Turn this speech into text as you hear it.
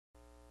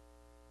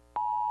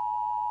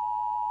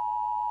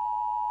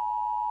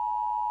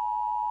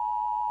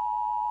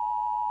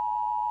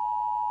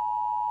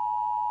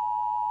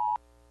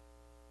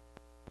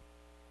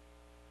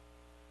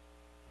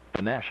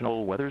The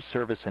National Weather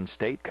Service and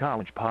State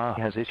College PA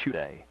has issued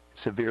a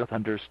severe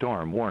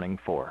thunderstorm warning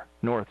for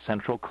north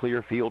central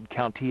Clearfield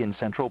County in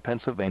central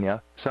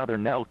Pennsylvania,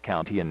 southern Elk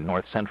County in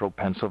north central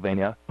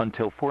Pennsylvania,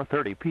 until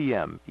 4:30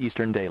 p.m.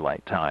 Eastern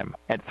Daylight Time.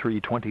 At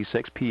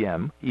 3:26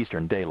 p.m.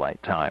 Eastern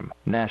Daylight Time,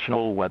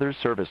 National Weather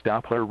Service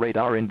Doppler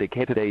radar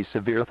indicated a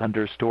severe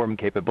thunderstorm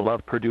capable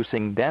of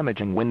producing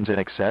damaging winds in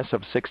excess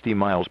of 60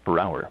 miles per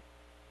hour.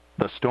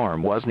 The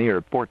storm was near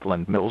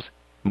Portland Mills,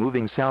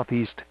 moving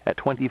southeast at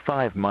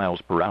 25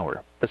 miles per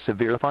hour. A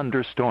severe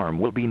thunderstorm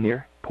will be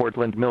near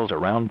Portland Mills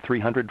around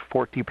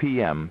 3:40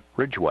 p.m.,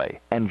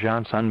 Ridgeway and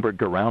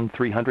Johnsonburg around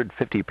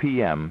 3:50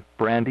 p.m.,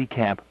 Brandy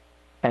Camp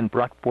and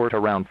Brockport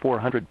around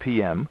 4:00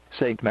 p.m.,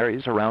 St.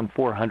 Mary's around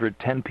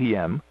 4:10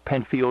 p.m.,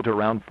 Penfield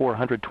around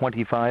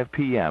 4:25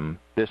 p.m.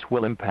 This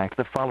will impact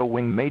the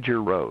following major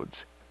roads: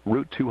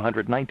 Route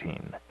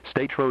 219,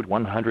 State Road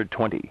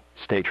 120,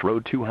 State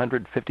Road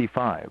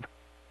 255.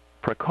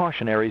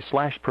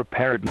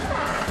 Precautionary/preparedness.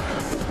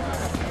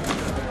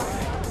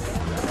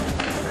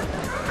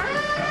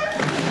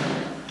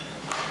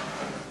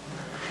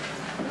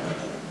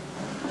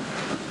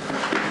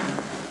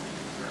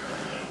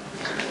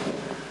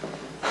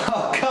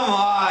 Oh, come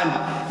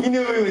on! You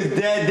knew he was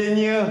dead, didn't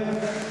you?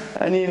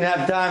 I didn't even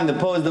have time to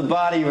pose the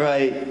body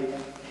right.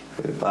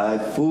 If I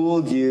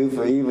fooled you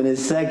for even a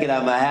second,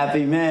 I'm a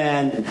happy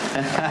man.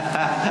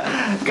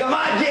 Come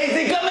on,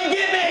 Jason, come and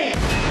get me!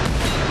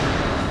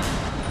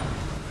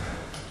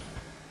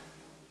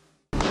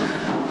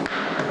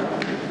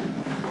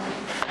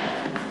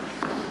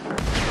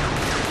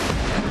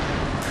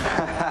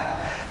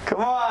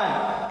 Come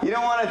on, you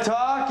don't want to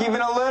talk, even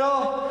a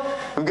little?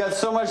 We've got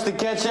so much to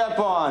catch up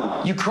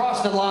on. You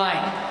crossed the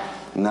line.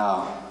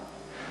 No,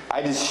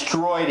 I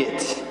destroyed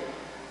it.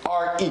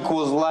 Art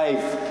equals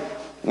life.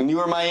 And you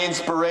were my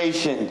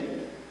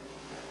inspiration.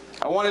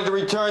 I wanted to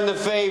return the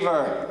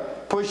favor,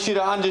 push you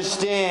to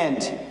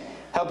understand,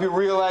 help you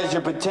realize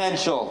your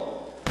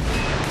potential.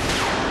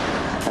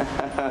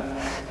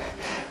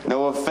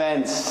 No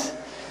offense.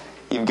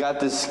 You've got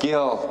the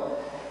skill.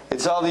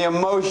 It's all the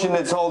emotion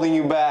that's holding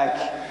you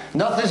back.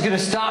 Nothing's gonna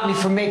stop me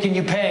from making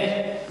you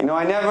pay. You know,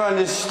 I never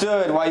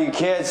understood why you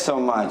cared so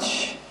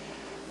much.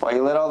 Why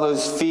you let all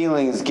those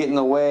feelings get in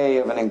the way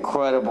of an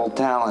incredible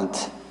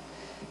talent.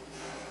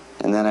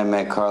 And then I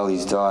met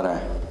Carly's daughter.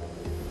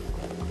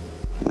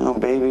 You know,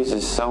 babies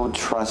are so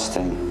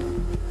trusting.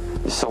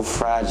 They're so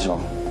fragile.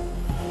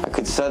 I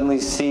could suddenly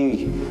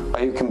see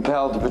why you're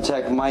compelled to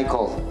protect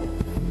Michael.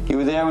 You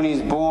were there when he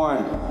was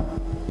born.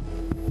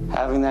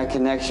 Having that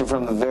connection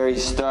from the very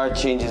start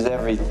changes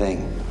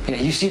everything. Yeah,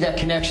 you see that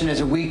connection as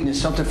a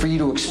weakness, something for you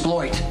to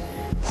exploit.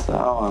 So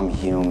I'm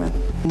human.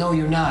 No,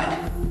 you're not.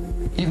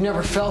 You've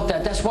never felt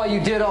that. That's why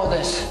you did all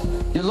this.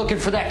 You're looking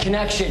for that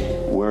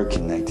connection. We're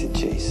connected,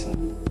 Jason.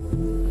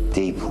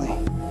 Deeply.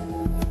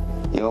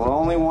 You're the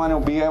only one who'll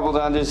be able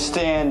to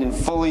understand and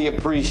fully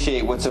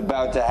appreciate what's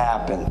about to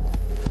happen.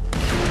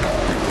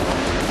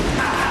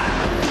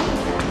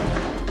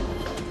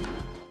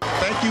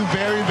 Thank you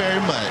very, very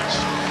much.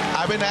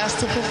 I've been asked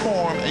to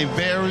perform a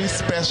very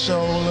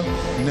special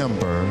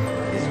number.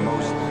 It's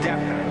most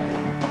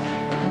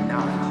definitely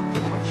not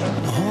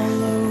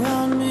All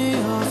around me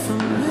are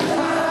familiar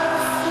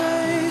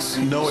faces.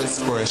 No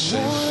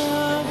expression.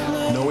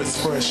 No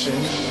expression.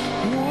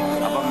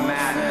 of a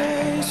matter.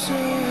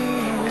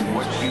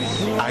 What you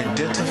see.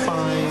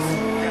 Identifying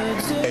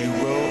a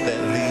road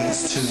that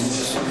leads to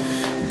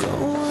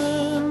nowhere.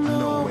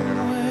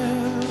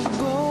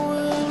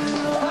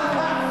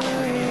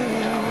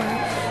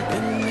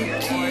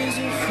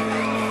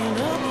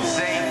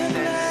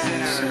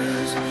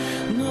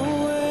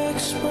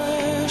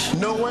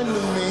 No one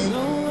knew me.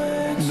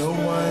 No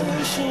one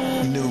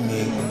knew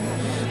me.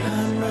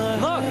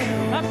 Look,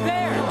 up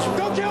there.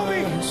 Don't kill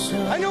me!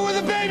 I know where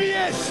the baby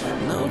is! I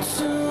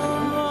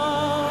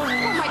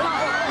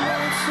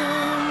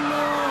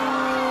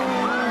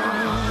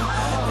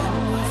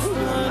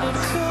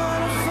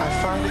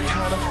find it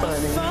kind of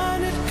funny.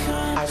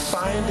 I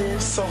find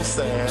it so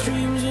sad.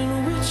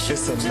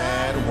 It's a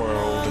mad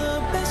world.